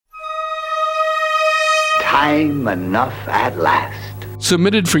Time Enough at Last.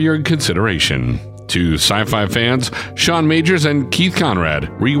 Submitted for your consideration. To sci-fi fans, Sean Majors and Keith Conrad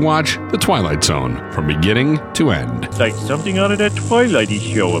rewatch The Twilight Zone from beginning to end. It's like something out of that Twilighty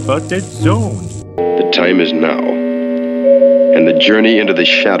show about that zone. The time is now, and the journey into the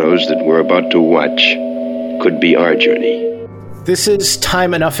shadows that we're about to watch could be our journey. This is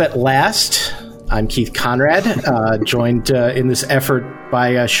Time Enough at Last. I'm Keith Conrad, joined in this effort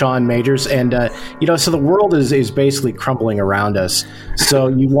by Sean Majors. And, so the world is basically crumbling around us. So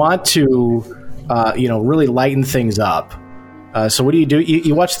you want to, really lighten things up. So what do?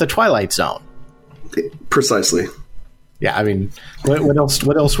 You watch The Twilight Zone. Precisely. Yeah, I mean, what else?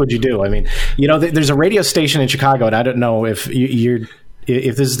 What else would you do? I mean, there's a radio station in Chicago, and I don't know if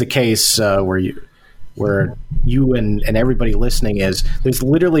if this is the case where you and everybody listening is. There's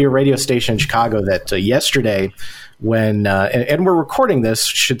literally a radio station in Chicago that yesterday, when and we're recording this,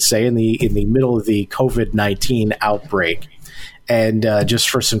 should say in the middle of the COVID-19 outbreak, and just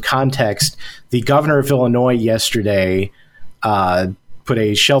for some context, the governor of Illinois yesterday put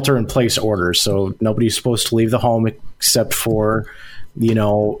a shelter-in-place order, so nobody's supposed to leave the home except for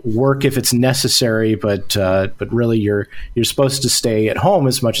work if it's necessary, but really you're supposed to stay at home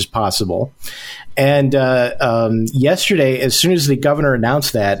as much as possible. And yesterday, as soon as the governor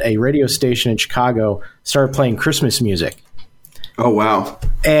announced that, a radio station in Chicago started playing Christmas music. Oh, wow.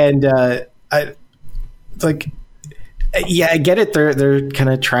 And I get it. They're kind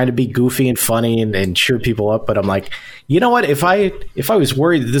of trying to be goofy and funny and cheer people up. But I'm like, you know what? If I was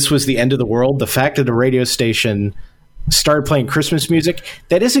worried that this was the end of the world, the fact that a radio station started playing Christmas music,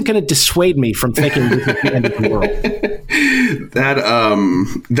 that isn't going to dissuade me from thinking this is the end of the world.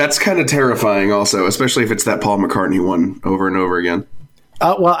 That's kind of terrifying also, especially if it's that Paul McCartney one over and over again.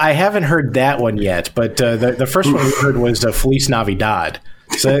 Well, I haven't heard that one yet, but the first one we heard was Feliz Navidad.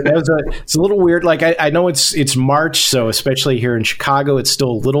 So it's a little weird. Like I know it's March, so especially here in Chicago, it's still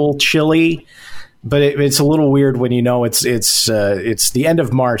a little chilly. But it's a little weird when it's the end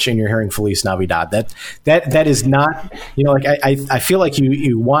of March and you're hearing Feliz Navidad. That is not, I feel like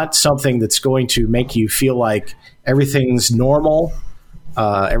you want something that's going to make you feel like everything's normal,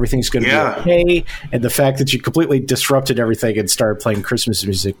 everything's going to be okay, and the fact that you completely disrupted everything and started playing Christmas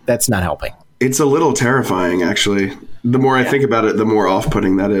music, that's not helping. It's a little terrifying, actually. The more I think about it, the more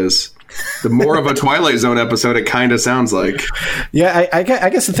off-putting that is. The more of a Twilight Zone episode it kind of sounds like. Yeah, I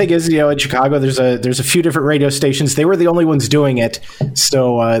guess the thing is, in Chicago, there's a few different radio stations. They were the only ones doing it,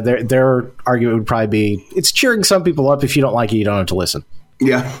 so their argument would probably be, it's cheering some people up. If you don't like it, you don't have to listen.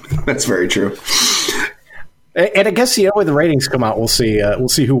 Yeah, that's very true. And I guess when the ratings come out, we'll see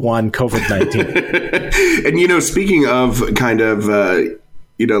who won COVID-19. And speaking of kind of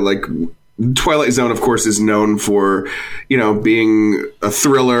like. Twilight Zone, of course, is known for, being a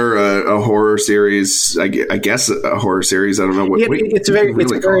thriller, a horror series. I guess a horror series. I don't know what. It's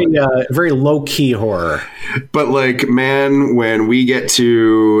very low key horror. But man, when we get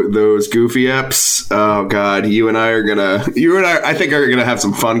to those goofy eps, oh god, you and I, I think are gonna have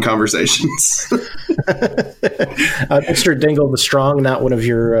some fun conversations. Mr. Dingle the Strong, not one of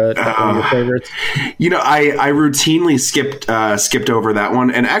your favorites. I routinely skipped over that one,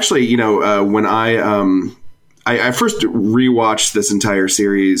 and actually, when I first rewatched this entire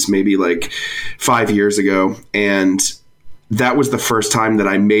series maybe 5 years ago, and that was the first time that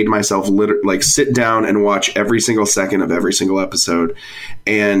I made myself sit down and watch every single second of every single episode.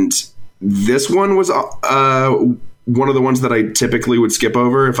 And this one was one of the ones that I typically would skip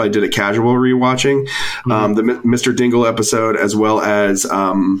over if I did a casual rewatching. Mm-hmm. The Mr. Dingle episode, as well as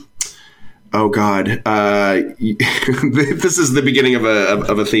oh God! This is the beginning of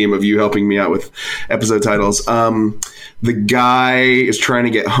a theme of you helping me out with episode titles. The guy is trying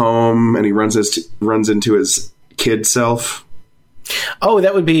to get home, and he runs into his kid self. Oh,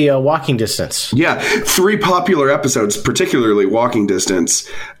 that would be Walking Distance. Yeah, 3 popular episodes, particularly Walking Distance.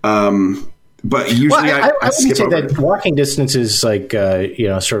 But usually I wouldn't say that Walking Distance is sort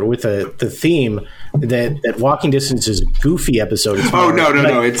of with the theme that Walking Distance is a goofy episode. It's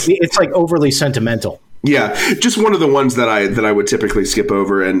no. It's overly sentimental. Yeah, just one of the ones that I would typically skip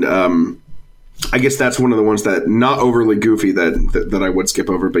over, and I guess that's one of the ones that not overly goofy that I would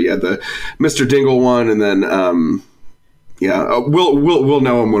skip over. But yeah, the Mr. Dingle one, and then we'll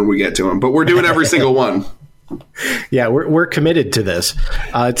know him when we get to him. But we're doing every single one. Yeah, we're committed to this.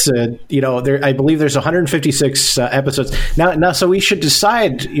 It's I believe there's 156 episodes now. So we should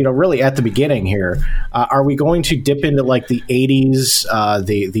decide, really at the beginning here. Are we going to dip into the 80s,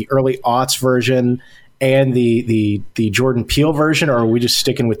 the early aughts version, and the Jordan Peele version, or are we just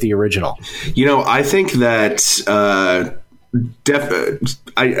sticking with the original? I think that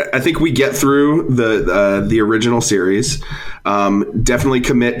I think we get through the original series. Definitely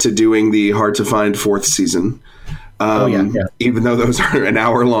commit to doing the hard to find 4th season. Even though those are an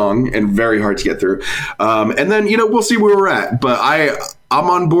hour long and very hard to get through. And then, we'll see where we're at. But I'm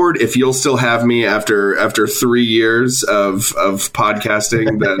on board. If you'll still have me after 3 years of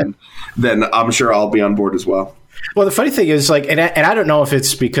podcasting, then I'm sure I'll be on board as well. Well, the funny thing is, and I don't know if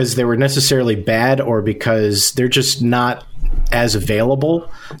it's because they were necessarily bad or because they're just not as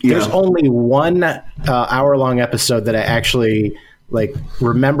available. Yeah. There's only one hour-long episode that I actually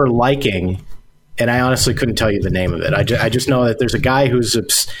remember liking, and I honestly couldn't tell you the name of it. I just know that there's a guy who's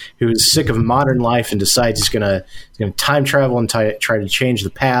sick of modern life and decides he's gonna time travel and try to change the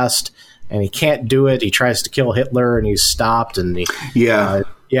past, and he can't do it. He tries to kill Hitler, and he's stopped. And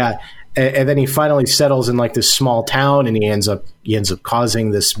and then he finally settles in this small town, and he ends up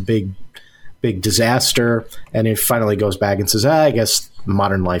causing this big disaster, and he finally goes back and says, I guess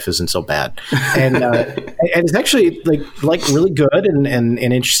modern life isn't so bad. And and it's actually really good and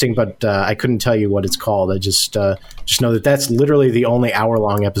interesting, but I couldn't tell you what it's called. I just know that that's literally the only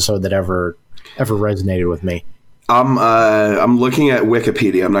hour-long episode that ever resonated with me. I'm looking at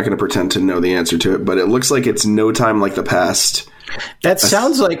Wikipedia. I'm not going to pretend to know the answer to it, but it looks like it's No Time Like the Past. That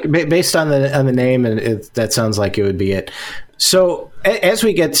sounds like, based on the name, and that sounds like it would be it. So as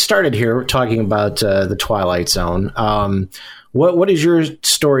we get started here, we're talking about the Twilight Zone. What is your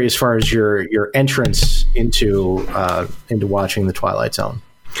story as far as your entrance into watching the Twilight Zone?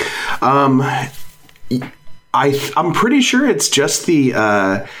 I'm pretty sure it's just the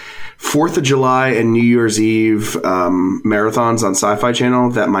 4th of July and New Year's Eve marathons on Sci-Fi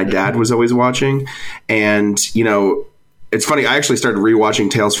Channel that my dad was always watching, and it's funny. I actually started rewatching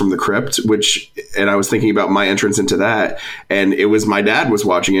Tales from the Crypt, and I was thinking about my entrance into that, and it was my dad was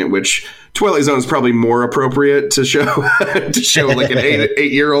watching it, which Twilight Zone is probably more appropriate to show like an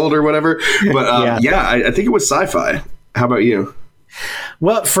 8-year-old or whatever. But I think it was Sci-Fi. How about you?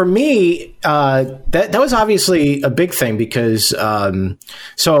 Well, for me, that was obviously a big thing because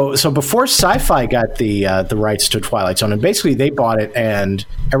so before Sci-Fi got the rights to Twilight Zone, and basically they bought it, and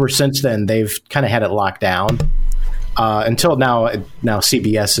ever since then they've kind of had it locked down. Until now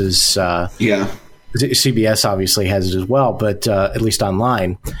CBS is CBS obviously has it as well, but at least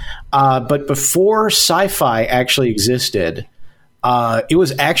online. But before Sci-Fi actually existed, it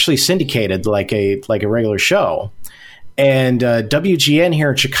was actually syndicated like a regular show, and WGN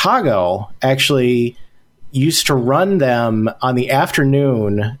here in Chicago actually used to run them on the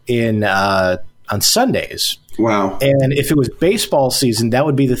afternoon on Sundays. Wow! And if it was baseball season, that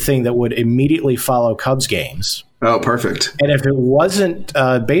would be the thing that would immediately follow Cubs games. Oh, perfect. And if it wasn't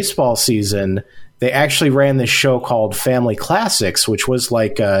baseball season, they actually ran this show called Family Classics, which was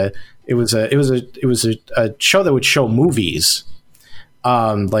it was a show that would show movies,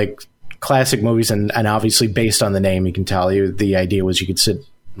 like classic movies, and obviously based on the name, you can tell the idea was you could sit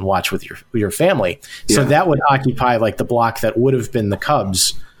and watch with your family. Yeah. So that would occupy the block that would have been the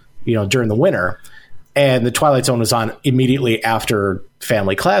Cubs, during the winter. And the Twilight Zone was on immediately after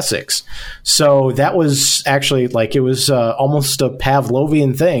Family Classics. So that was actually it was almost a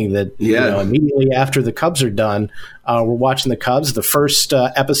Pavlovian thing that immediately after the Cubs are done, we're watching the Cubs. The first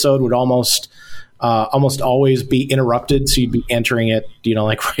episode would almost always be interrupted. So you'd be entering it,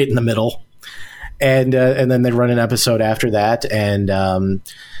 right in the middle. And then they'd run an episode after that. And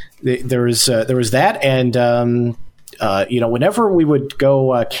there was that. And, whenever we would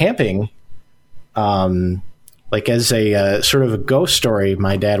go camping, as a sort of a ghost story,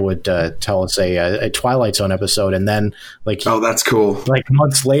 my dad would tell us a Twilight Zone episode, and then oh, that's cool.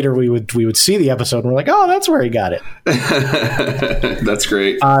 Months later, we would see the episode, and we're like, oh, that's where he got it. That's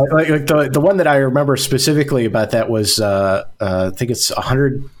great. The one that I remember specifically about that was I think it's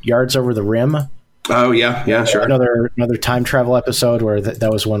 100 Yards Over the Rim. Oh yeah, sure. Another time travel episode where that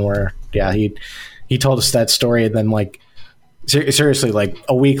was one where he told us that story, and then seriously,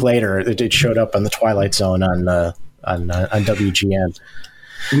 a week later, it showed up on the Twilight Zone on WGN.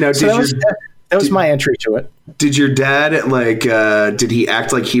 Now, that was my entry to it. Did your dad did he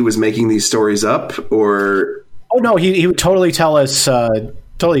act like he was making these stories up, or? Oh no, he would totally tell us. Oh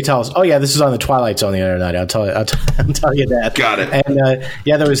yeah, this is on the Twilight Zone the other night. I'll tell you that. Got it. And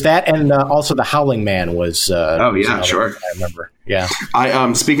there was that, and also the Howling Man was. Oh yeah, sure. I remember. Yeah.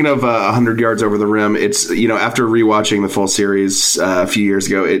 I speaking of 100 Yards Over the Rim, it's after rewatching the full series a few years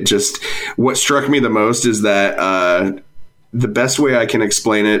ago, what struck me the most is that the best way I can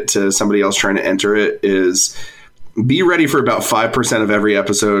explain it to somebody else trying to enter it is be ready for about 5% of every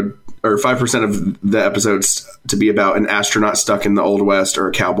episode, or 5% of the episodes to be about an astronaut stuck in the Old West or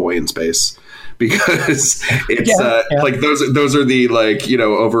a cowboy in space. because it's like those are the like, you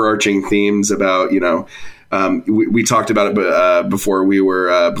know, overarching themes about, you know, we talked about it before we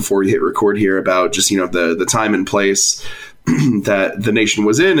hit record here about just, you know, the time and place that the nation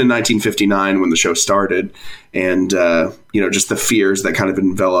was in 1959 when the show started, and you know, just the fears that kind of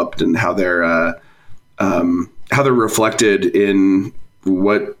enveloped and how they're reflected in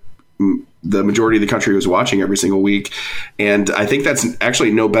what the majority of the country was watching every single week. And I think that's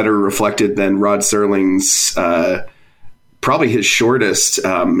actually no better reflected than Rod Serling's probably his shortest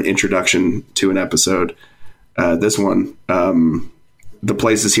introduction to an episode. This one, the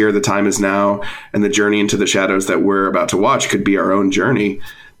place is here, the time is now, and the journey into the shadows that we're about to watch could be our own journey.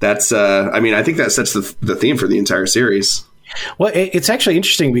 That's, I mean, I think that sets the theme for the entire series. Well, it's actually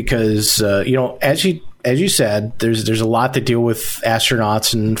interesting because, you know, as you said, there's a lot to deal with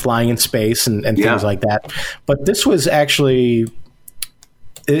astronauts and flying in space and things like that. But this was actually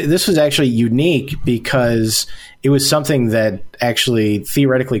unique because it was something that actually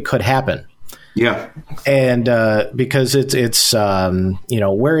theoretically could happen. Yeah. And because it's you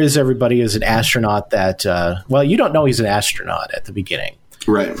know, where is everybody as an astronaut that, well, you don't know he's an astronaut at the beginning.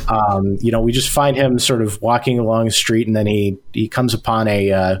 Right. You know, we just find him sort of walking along the street, and then he comes upon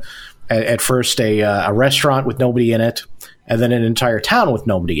at first a restaurant with nobody in it, and then an entire town with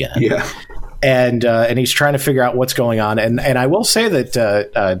nobody in it. Yeah. And he's trying to figure out what's going on. And I will say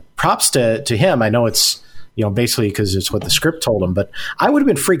that props to him. I know it's, you know, basically because it's what the script told him, but I would have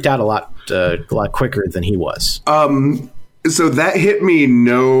been freaked out a lot quicker than he was. So that hit me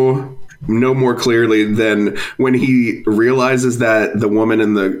no more clearly than when he realizes that the woman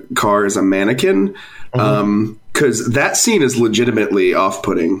in the car is a mannequin. Because that scene is legitimately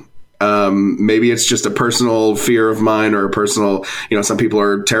off-putting. Maybe it's just a personal fear of mine, or a personal, you know, some people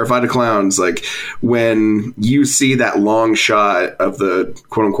are terrified of clowns. Like when you see that long shot of the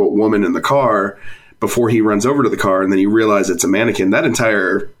quote unquote woman in the car before he runs over to the car, and then you realize it's a mannequin, that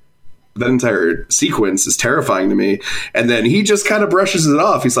entire sequence is terrifying to me. And then he just kind of brushes it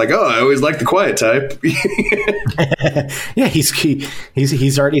off. He's like, "Oh, I always like the quiet type." Yeah,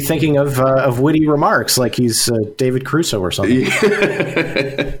 he's already thinking of witty remarks, like he's David Crusoe or something.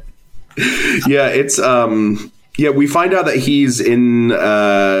 Yeah, it's we find out that he's in,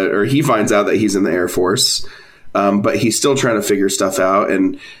 or he finds out that he's in the Air Force, but he's still trying to figure stuff out.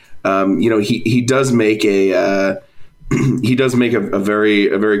 And you know, he does make a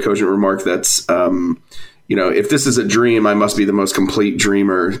very cogent remark that's, you know, if this is a dream, I must be the most complete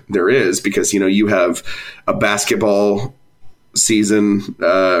dreamer there is, because, you know, you have a basketball season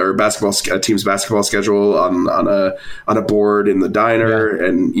or a team's basketball schedule on a board in the diner,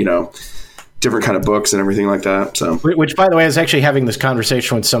 and, you know, different kind of books and everything like that. So, which, by the way, I was actually having this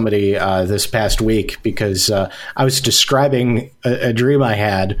conversation with somebody this past week, because I was describing a dream I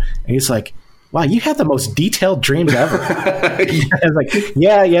had, and he's like, "Wow, you had the most detailed dreams ever." I was like,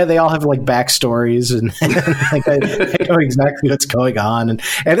 yeah, they all have like backstories, and like I know exactly what's going on. And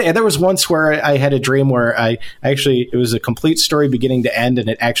there was once where I had a dream where it was a complete story beginning to end, and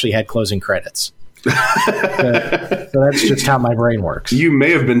it actually had closing credits. So that's just how my brain works. You may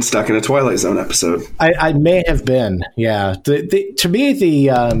have been stuck in a Twilight Zone episode. I may have been, yeah. To me, the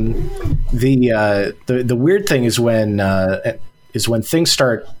weird thing is when things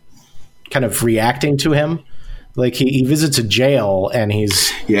start kind of reacting to him. Like he visits a jail, and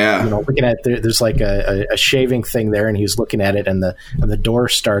he's you know, looking at there's like a shaving thing there, and he's looking at it, and the door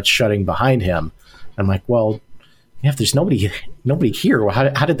starts shutting behind him. I'm like, well, yeah, if there's nobody here, well,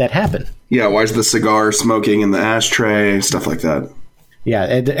 how did that happen? Yeah, why is the cigar smoking in the ashtray, stuff like that? Yeah,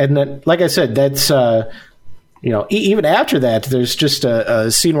 and then, like I said, that's you know, even after that, there's just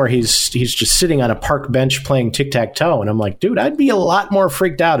a scene where he's just sitting on a park bench playing tic-tac-toe, and I'm like, dude, I'd be a lot more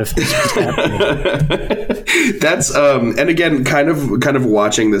freaked out if this was happening. That's and again, kind of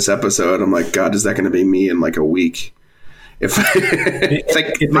watching this episode, I'm like, God, is that going to be me in like a week? If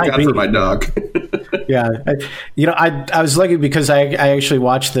it might be for my dog. Yeah, I was lucky because I actually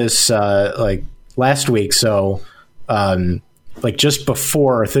watched this like last week, so like just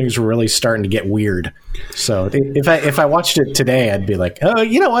before things were really starting to get weird. So if I watched it today, I'd be like, oh,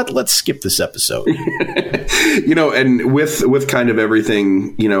 you know what? Let's skip this episode. You know, and with kind of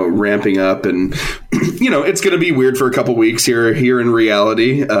everything, you know, ramping up, and you know, it's going to be weird for a couple weeks here in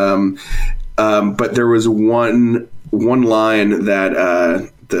reality. But there was one line that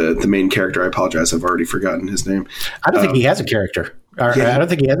the main character, I apologize, I've already forgotten his name. I don't think he has a character. I don't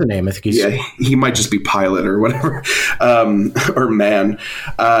think he has a name. I think he might just be Pilot or whatever, or Man.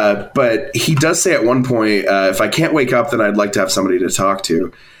 But he does say at one point, if I can't wake up, then I'd like to have somebody to talk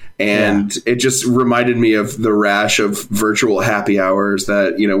to. And it just reminded me of the rash of virtual happy hours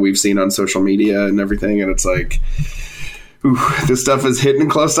that, we've seen on social media and everything. And it's like, ooh, this stuff is hitting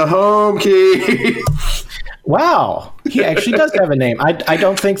close to home, Keith. Wow. He actually does have a name. I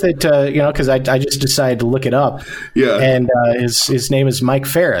don't think that, because I just decided to look it up. Yeah. And his name is Mike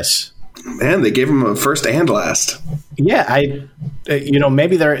Ferris. Man, they gave him a first and last. Yeah,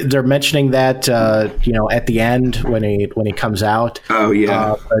 maybe they're mentioning that at the end when he comes out. Oh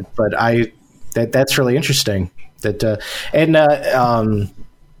yeah, but that's really interesting.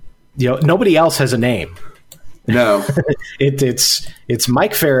 Nobody else has a name. No, it's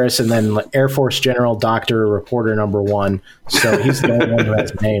Mike Ferris and then Air Force General Doctor Reporter Number 1. So he's the only one who has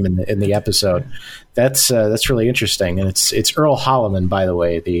a name in the episode. That's really interesting, and it's Earl Holliman, by the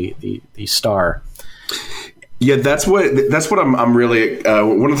way, the star. Yeah, that's what I'm really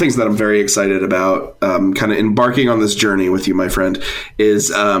one of the things that I'm very excited about, kind of embarking on this journey with you, my friend, is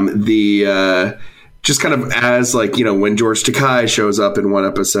just kind of as when George Takei shows up in one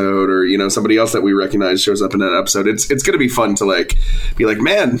episode, or somebody else that we recognize shows up in an episode, it's going to be fun to be like,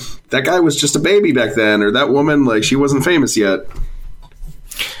 man, that guy was just a baby back then, or that woman, she wasn't famous yet.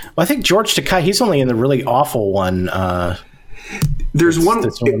 Well, I think George Takei, he's only in the really awful one. There's one.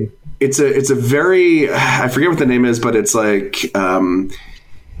 It's a very, I forget what the name is, but it's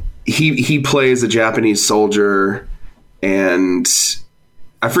he plays a Japanese soldier, and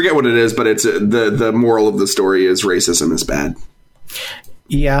I forget what it is, but it's the moral of the story is racism is bad.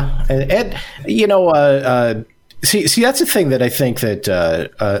 Yeah, and see that's the thing that I think that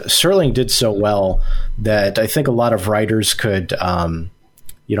Serling did so well that I think a lot of writers could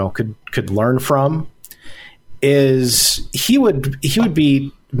learn from. Is he would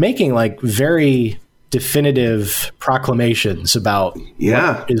be making very definitive proclamations about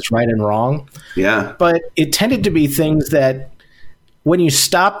what is right and wrong. Yeah, but it tended to be things that, when you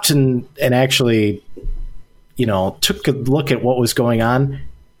stopped and actually, took a look at what was going on,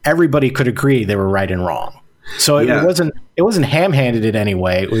 everybody could agree they were right and wrong. So it wasn't ham-handed in any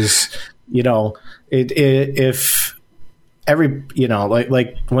way. It was, if every,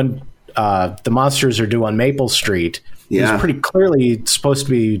 when the monsters are due on Maple Street, it's pretty clearly supposed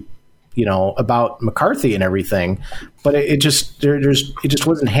to be, about McCarthy and everything, but it just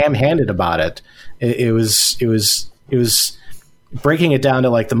wasn't ham-handed about it. It was breaking it down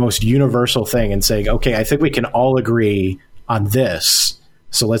to the most universal thing and saying, okay, I think we can all agree on this.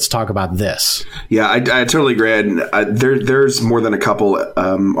 So let's talk about this. Yeah, I totally agree. And there's more than a couple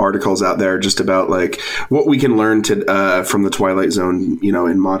articles out there just about what we can learn from the Twilight Zone,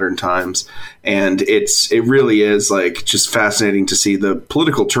 in modern times. And it really is just fascinating to see the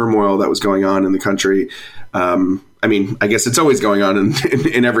political turmoil that was going on in the country. I mean, I guess it's always going on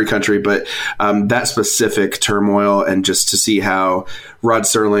in every country, but that specific turmoil, and just to see how Rod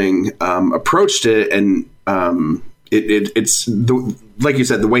Serling approached it, and it's like you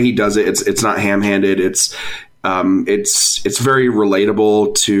said, the way he does it, it's not ham-handed. It's very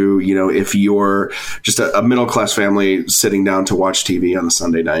relatable to if you're just a middle-class family sitting down to watch TV on a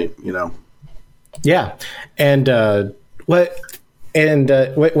Sunday night. Yeah, and when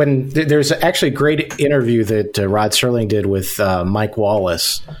there's actually a great interview that Rod Serling did with Mike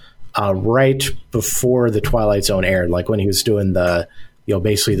Wallace right before the Twilight Zone aired, when he was doing the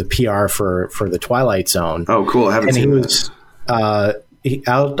basically the PR for the Twilight Zone. Oh, cool! I haven't seen that.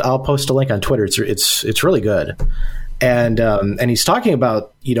 I'll post a link on Twitter. It's really good, and he's talking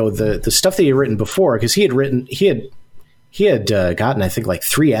about the stuff that he had written before, because he had gotten, I think,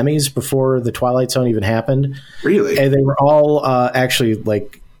 3 Emmys before the Twilight Zone even happened. Really? And they were all actually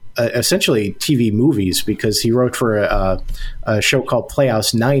essentially TV movies, because he wrote for a show called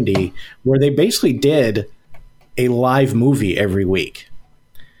Playhouse 90, where they basically did a live movie every week.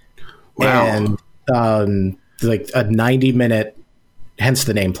 Wow. And a 90-minute, hence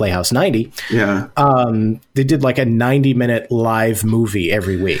the name Playhouse 90. Yeah. They did a 90-minute live movie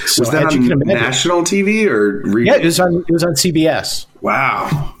every week. So was that on national TV or yeah, it was on CBS.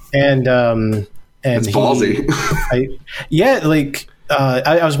 Wow. And it's ballsy.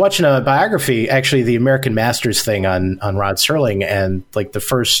 I was watching a biography, actually, the American Masters thing on Rod Serling, and the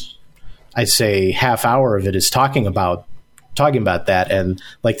first, I'd say, half hour of it is talking about that, and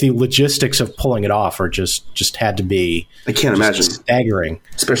the logistics of pulling it off are just had to be, I can't imagine, staggering,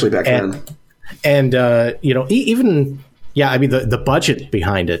 especially back then. And even the budget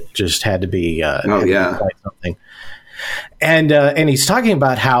behind it just had to be something. And he's talking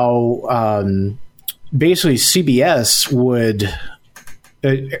about how basically CBS would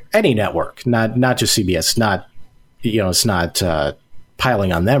any network, not just CBS, it's not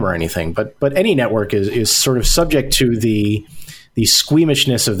piling on them or anything, but any network is sort of subject to the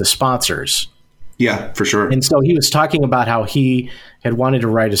squeamishness of the sponsors. Yeah, for sure. And so he was talking about how he had wanted to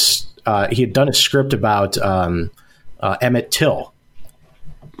write he had done a script about Emmett Till,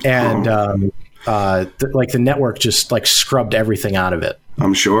 and the network just like scrubbed everything out of it.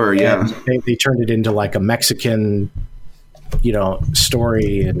 I'm sure. Yeah, they turned it into like a Mexican,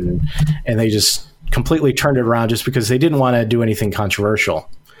 story, and they just completely turned it around just because they didn't want to do anything controversial.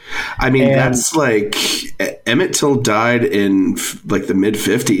 I mean, that's like Emmett Till died in like the mid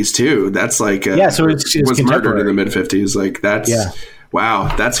 50s too. That's like so it's was murdered in the mid 50s. Like that's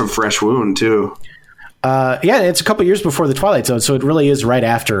wow, that's a fresh wound too. It's a couple years before the Twilight Zone, so it really is right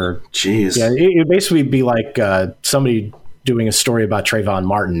after. Jeez, yeah, it would basically be like somebody doing a story about Trayvon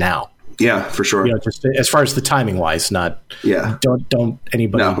Martin now. Yeah, for sure. Just as far as the timing wise, not. Yeah. Don't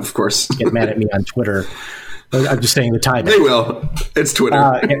anybody. No, of course. Get mad at me on Twitter. I'm just saying the timing. They will. It's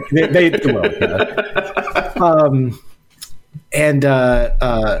Twitter. They will.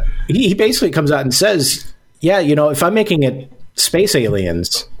 Yeah. He basically comes out and says, "Yeah, if I'm making it space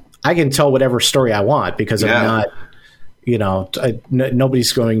aliens, I can tell whatever story I want because I'm not.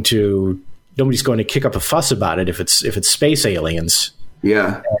 Nobody's going to kick up a fuss about it if it's space aliens."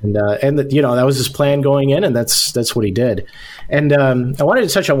 Yeah, and that was his plan going in, and that's what he did. And I wanted to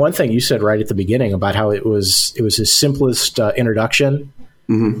touch on one thing you said right at the beginning about how it was his simplest introduction,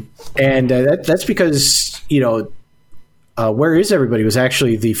 and that's because Where Is Everybody was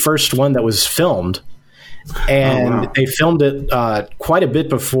actually the first one that was filmed, and they filmed it quite a bit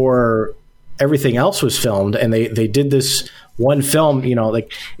before everything else was filmed, and they did this one film.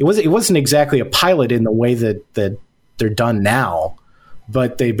 Like it wasn't exactly a pilot in the way that they're done now.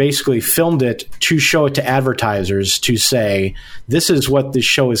 But they basically filmed it to show it to advertisers to say, this is what this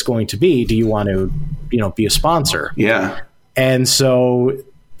show is going to be. Do you want to, be a sponsor? Yeah. And so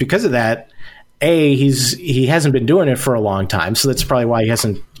because of that, he hasn't been doing it for a long time. So that's probably why he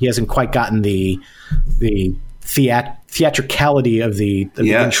hasn't quite gotten the theatricality of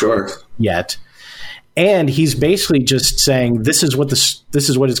the sure. yet. And he's basically just saying, this is what it's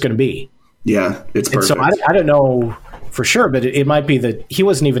going to be. Yeah. It's perfect. And so I don't know for sure, but it might be that he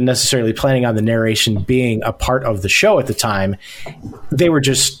wasn't even necessarily planning on the narration being a part of the show at the time. They were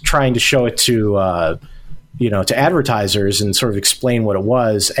just trying to show it to advertisers and sort of explain what it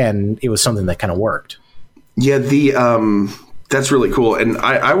was, and it was something that kind of worked. Yeah, that's really cool. And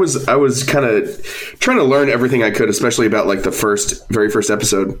I was kind of trying to learn everything I could, especially about like the very first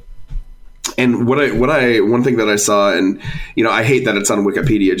episode. And one thing that I saw, and I hate that it's on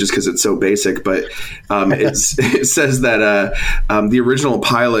Wikipedia just because it's so basic, but it says that the original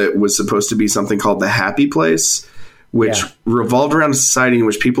pilot was supposed to be something called The Happy Place, which revolved around a society in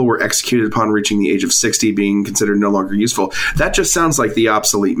which people were executed upon reaching the age of 60, being considered no longer useful. That just sounds like The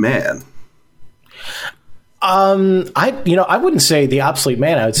Obsolete Man. I wouldn't say The Obsolete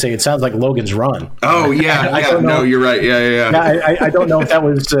Man. I would say it sounds like Logan's Run. Oh yeah, no, you're right. Yeah. I don't know if that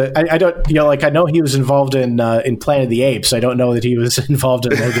was. I don't. I know he was involved in Planet of the Apes. I don't know that he was involved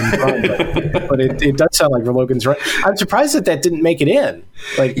in Logan's Run, but it does sound like Logan's Run. I'm surprised that didn't make it in.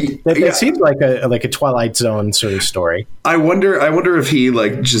 That seems like a Twilight Zone sort of story. I wonder if he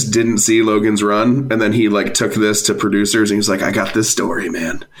just didn't see Logan's Run, and then he took this to producers, and he's like, I got this story,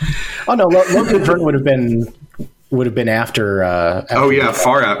 man. Oh no, Logan's Run would have been after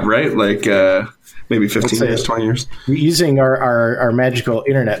far out, right? Maybe 15 years, 20 years. Using our magical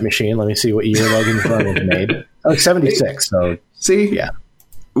internet machine, let me see what year Logan's Run was made. 76. So see, yeah,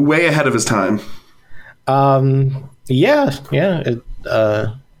 way ahead of his time. And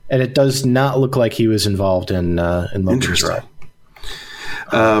it does not look like he was involved in Logan's Run.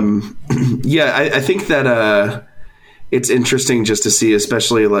 I think that it's interesting just to see,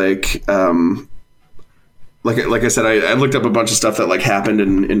 especially like I said, I looked up a bunch of stuff that happened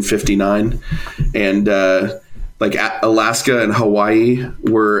in 59, and Alaska and Hawaii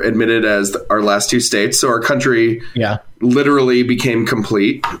were admitted as our last two states, so our country literally became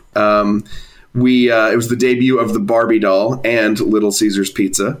complete. It was the debut of the Barbie doll and Little Caesars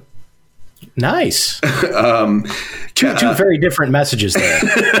Pizza. Nice. Two very different messages there.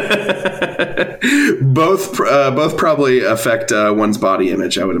 Both probably affect one's body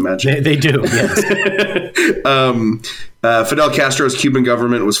image, I would imagine. They do, yes. Fidel Castro's Cuban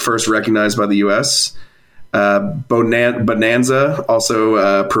government was first recognized by the U.S. Bonanza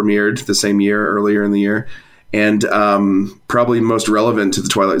also premiered the same year, earlier in the year. And probably most relevant to the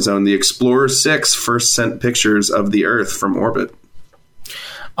Twilight Zone, the Explorer 6 first sent pictures of the Earth from orbit.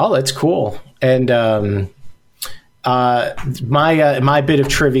 Oh, that's cool. And My bit of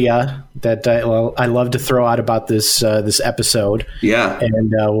trivia that I love to throw out about this episode. Yeah,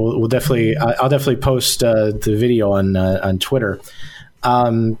 and we'll definitely I'll definitely post the video on Twitter.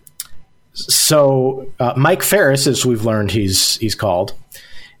 So Mike Ferris, as we've learned he's called,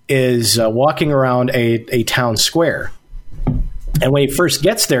 is walking around a town square. And when he first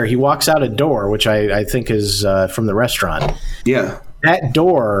gets there, he walks out a door, which I think is from the restaurant. Yeah. That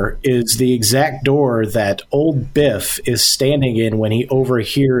door is the exact door that old Biff is standing in when he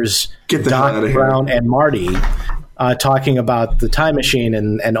overhears Doc Brown and Marty talking about the time machine,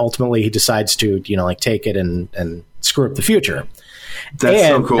 and ultimately he decides to, take it and screw up the future. That's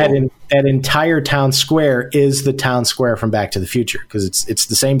so cool. That entire town square is the town square from Back to the Future, because it's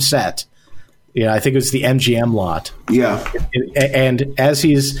the same set. I think it was the MGM lot. Yeah. And as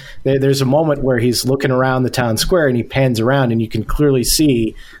there's a moment where he's looking around the town square and he pans around and you can clearly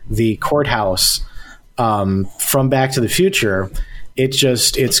see the courthouse from Back to the Future.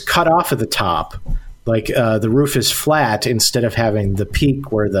 It's cut off at the top. Like the roof is flat instead of having the peak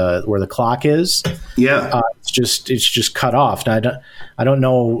where the clock is. Yeah. It's just cut off. Now I don't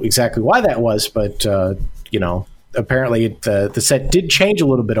know exactly why that was, but apparently the set did change a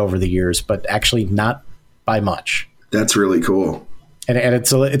little bit over the years, but actually not by much. That's really cool. And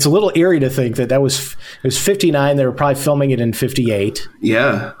it's a little eerie to think that it was 59. They were probably filming it in 58.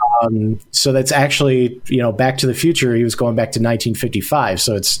 Yeah. So that's actually, Back to the Future. He was going back to 1955.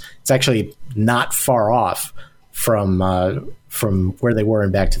 So it's actually not far off from where they were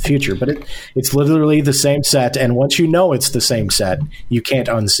in Back to the Future, but it's literally the same set. And once you know it's the same set, you can't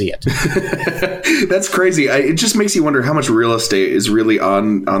unsee it. That's crazy. It just makes you wonder how much real estate is really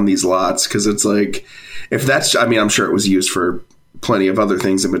on these lots. Cause it's like, if that's, I'm sure it was used for plenty of other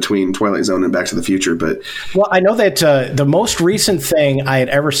things in between Twilight Zone and Back to the Future, but well, I know that the most recent thing I had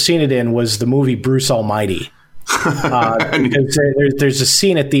ever seen it in was the movie Bruce Almighty. Because there's a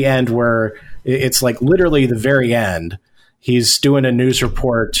scene at the end where it's like literally the very end. He's doing a news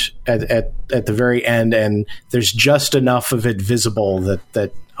report at the very end, and there's just enough of it visible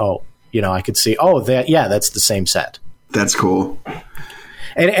that I could see. Oh, that's the same set. That's cool.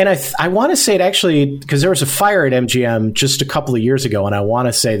 And I want to say it actually, because there was a fire at MGM just a couple of years ago, and I want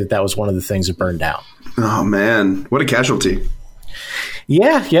to say that was one of the things that burned down. Oh man, what a casualty!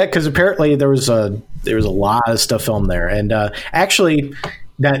 Yeah, because apparently there was a lot of stuff filmed there, and actually,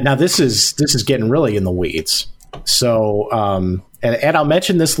 now this is getting really in the weeds. So, and I'll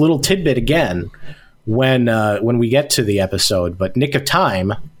mention this little tidbit again when we get to the episode. But Nick of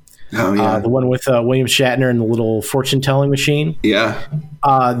Time, the one with William Shatner and the little fortune telling machine. Yeah,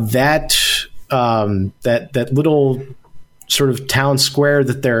 that little sort of town square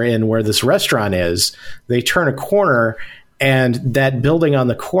that they're in, where this restaurant is, they turn a corner, and that building on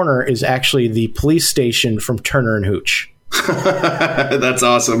the corner is actually the police station from Turner and Hooch. That's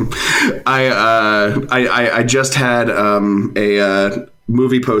awesome. I just had a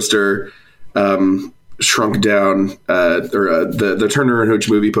movie poster shrunk down, or the Turner and Hooch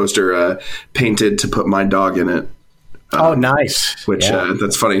movie poster painted to put my dog in it. Oh, nice! Which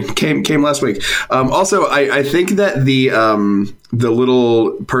that's funny. Came last week. Also, I think that the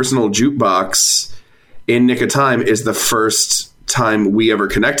little personal jukebox in Nick of Time is the first time we ever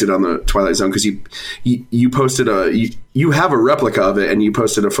connected on the Twilight Zone, because you posted you have a replica of it, and you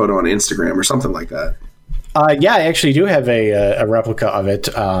posted a photo on Instagram or something like that. Yeah, I actually do have a replica of it.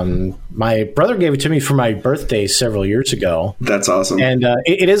 My brother gave it to me for my birthday several years ago. That's awesome. And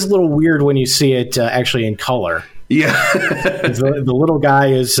it is a little weird when you see it actually in color. Yeah, the little guy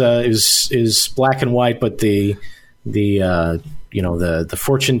is black and white, but the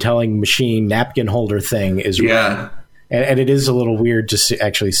fortune telling machine napkin holder thing is red. And it is a little weird to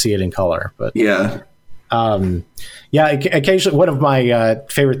actually see it in color, but occasionally one of my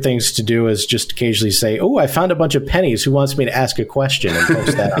favorite things to do is just occasionally say, "Oh, I found a bunch of pennies. Who wants me to ask a question?" and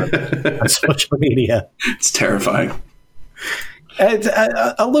post that on social media. It's terrifying.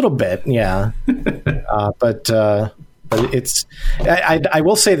 A little bit, yeah. But it's. I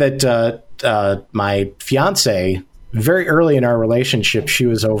will say that my fiance, very early in our relationship, she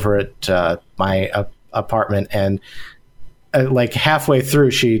was over at my apartment, and like halfway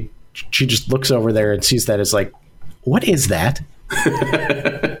through, she just looks over there and sees that, it's like, what is that?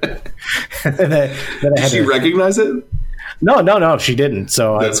 Did she recognize it? No, she didn't.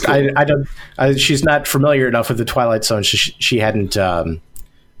 So that's cool. I don't. She's not familiar enough with the Twilight Zone. She hadn't.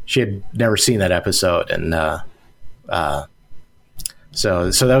 She had never seen that episode, and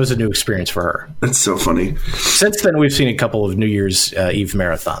so that was a new experience for her. That's so funny. Since then, we've seen a couple of New Year's Eve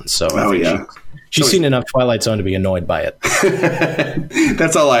marathons. So she's seen enough Twilight Zone to be annoyed by it.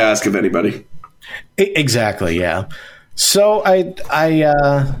 That's all I ask of anybody. Exactly. Yeah. So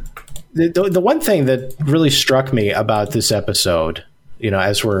the one thing that really struck me about this episode,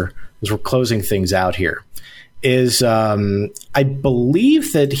 as we're closing things out here, is I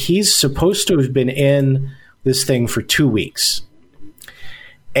believe that he's supposed to have been in this thing for 2 weeks.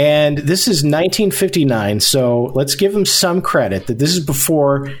 And this is 1959, so let's give him some credit that this is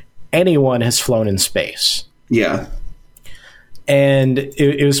before anyone has flown in space. Yeah. And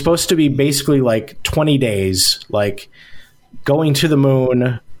it was supposed to be basically like 20 days, like going to the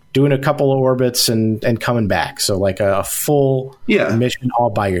moon, doing a couple of orbits and coming back. So like a full mission all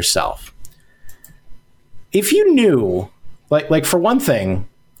by yourself. If you knew, like for one thing,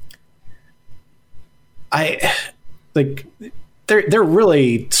 they're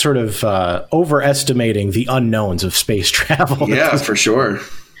really sort of overestimating the unknowns of space travel. Yeah, for sure.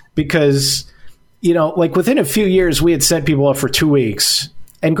 Because, like within a few years, we had sent people up for 2 weeks.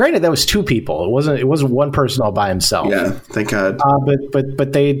 And granted, that was two people. It wasn't one person all by himself. Yeah, thank God.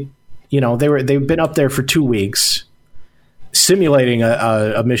 But they've been up there for 2 weeks, simulating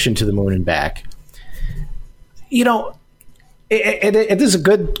a mission to the moon and back. It is a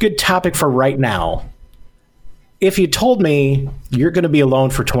good topic for right now. If you told me you're going to be alone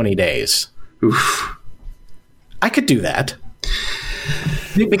for 20 days, oof, I could do that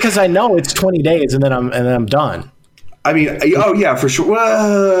because I know it's 20 days and then I'm done. I mean, oh yeah, for sure.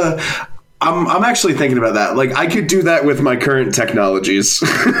 I'm actually thinking about that. Like, I could do that with my current technologies.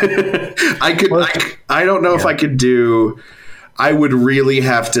 I could. I don't know if I could do. I would really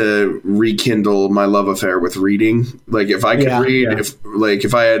have to rekindle my love affair with reading. Like, if I could read, if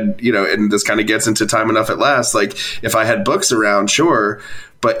I had, and this kind of gets into Time Enough at Last. Like, if I had books around, sure.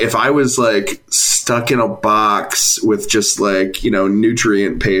 But if I was like stuck in a box with just like,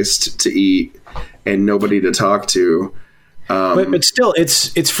 nutrient paste to eat and nobody to talk to. But still,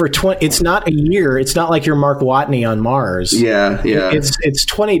 it's for 20. It's not a year. It's not like you're Mark Watney on Mars. Yeah. It's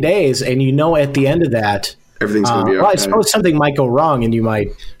 20 days, and at the end of that, everything's going to be okay. Well, I suppose something might go wrong, and you might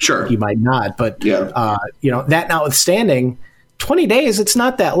not. But that notwithstanding, 20 days, it's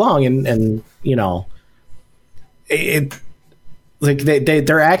not that long, and like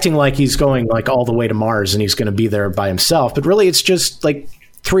they're acting like he's going like all the way to Mars and he's going to be there by himself, but really it's just like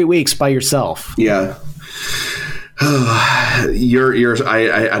 3 weeks by yourself. Yeah. I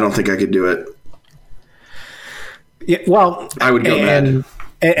don't think I could do it. Yeah, well, I would go mad.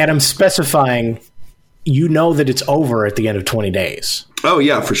 And I'm specifying, that it's over at the end of 20 days. Oh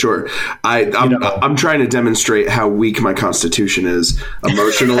yeah, for sure. I'm trying to demonstrate how weak my constitution is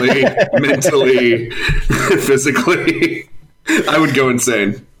emotionally, mentally, physically. I would go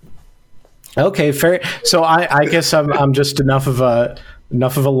insane. Okay, fair. So I guess I'm just enough of a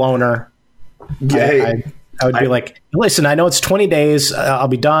loner. Yeah, I would be like, listen, I know it's 20 days. I'll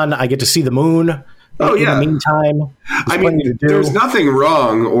be done. I get to see the moon. Oh, in the meantime, there's nothing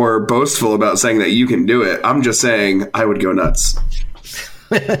wrong or boastful about saying that you can do it. I'm just saying I would go nuts.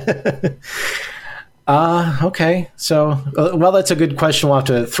 Okay. So, that's a good question. We'll have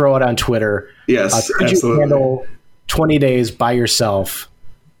to throw it on Twitter. Yes, could absolutely. You handle 20 days by yourself,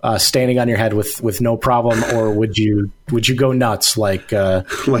 standing on your head with no problem, or would you go nuts like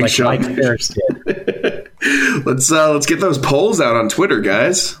Mike Ferris did? Let's get those polls out on Twitter,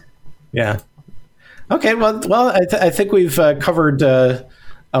 guys. Yeah. Okay. Well, I think we've covered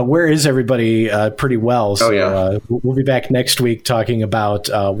where is everybody pretty well. So, we'll be back next week talking about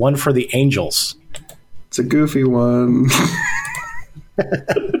One for the Angels. It's a goofy one.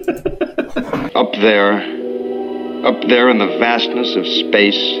 Up there in the vastness of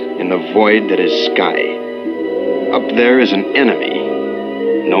space, in the void that is sky, up there is an enemy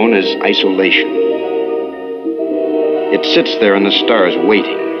known as isolation. It sits there in the stars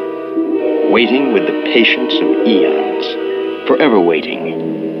waiting with the patience of eons, forever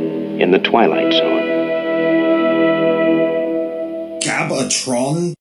waiting in the Twilight Zone. Gabatron?